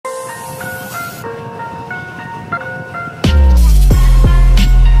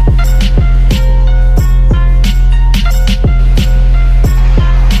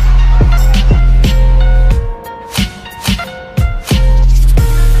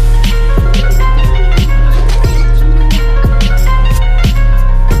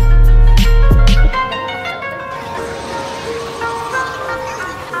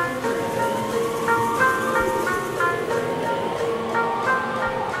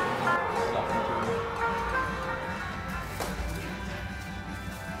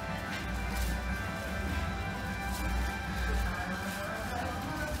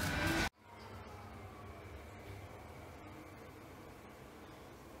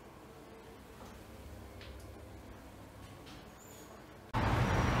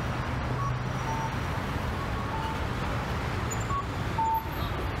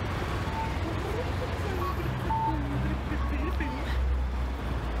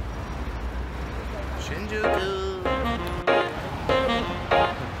Shinjuku.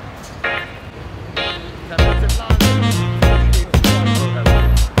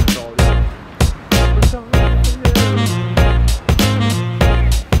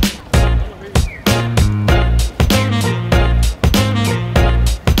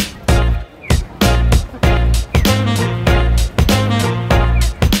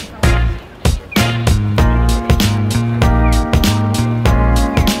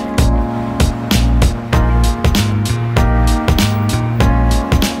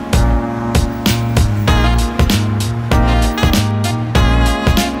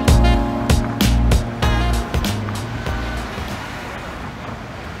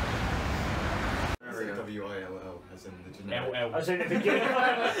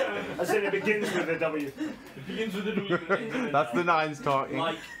 I said it begins with a W. It begins with a W. That's the nines talking.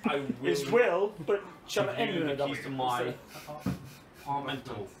 Like, I will. It's will, but shall it end with a W? To my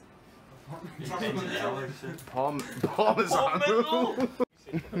mental. Parmesan.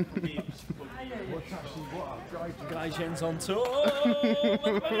 Gaijin's on tour.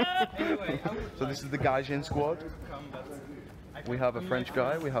 So this is the Gaijin squad. We have a French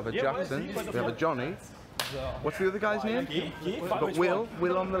guy, we have a Jackson, we have a Johnny. What's the other guy's name? We've got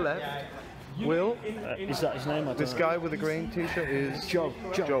Will on the left. Will. Is that his name? This guy with the green t-shirt is Joe.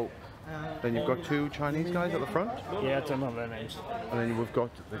 Then you've got two Chinese guys at the front. Yeah, I don't know their names. And then we've got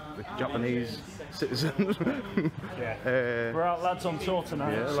the Japanese citizens. Yeah. We're out lads on tour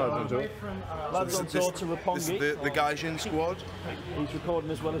tonight. Yeah, lads on tour. Lads on tour to Roppongi. This is the Gaijin squad. He's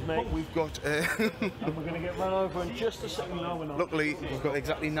recording as well as me. We've got... and we're going to get run over in just a second. No, we're not. Luckily, we've got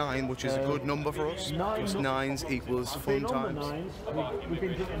exactly 9, which is a good number for us. Plus 9s equals fun times. We've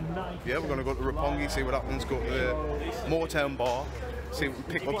been doing 9. Yeah, we're going to go to Roppongi, see what happens, go to the Moortown bar. See if we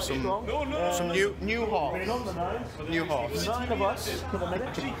can pick up some new halves. New halves. 9 of us for the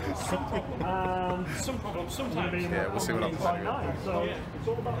minute. And sometimes. Yeah, we'll see what happens anyway. So it's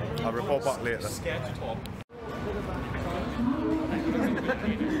all about. I'll report back later. Scared to talk.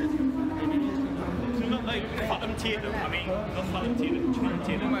 So not like Fathom Tatum, I mean, not Fathom Tatum, Channing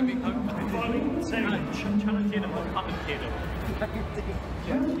Tatum. Channing Tatum, not Fathom Tatum.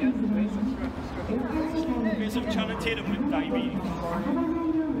 There's some Channing Tatum with diabetes.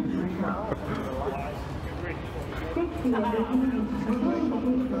 An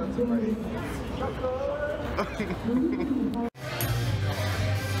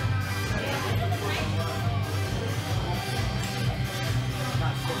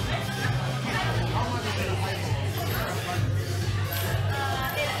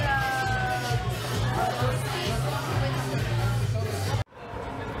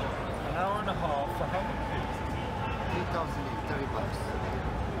hour and a half for how much? 3,030 bucks.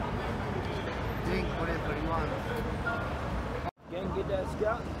 Drink whatever you want. Gengi desu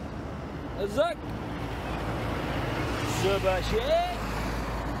ka? Azak! Subashi!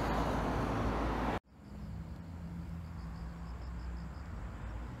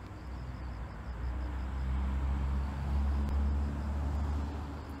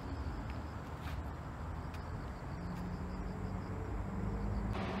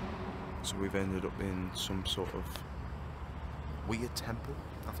 So we've ended up in some sort of weird temple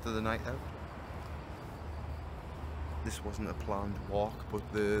after the night out. This wasn't a planned walk, but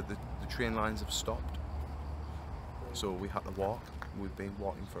the train lines have stopped. So we had to walk. We've been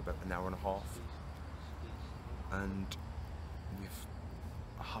walking for about an hour and a half. And we've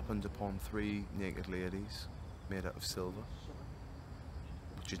happened upon 3 naked ladies made out of silver.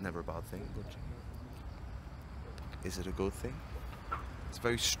 Which is never a bad thing, but is it a good thing? It's a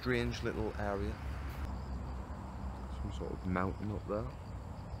very strange little area. Some sort of mountain up there.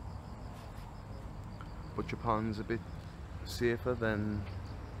 But Japan's a bit safer than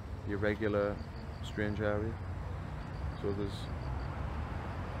your regular strange area. So there's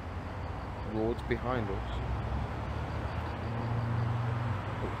roads behind us.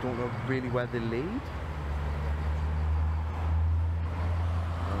 But we don't know really where they lead.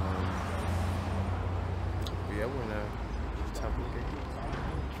 But yeah, we're in a temple gate.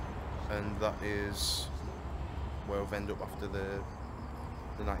 And that is where we've ended up after the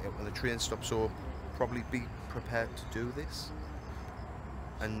night out when the train stopped. So probably be prepared to do this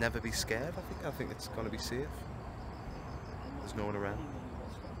and never be scared. I think it's going to be safe. There's no one around,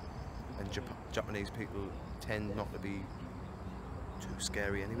 and Japanese people tend not to be too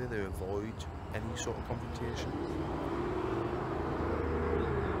scary anyway. They avoid any sort of confrontation.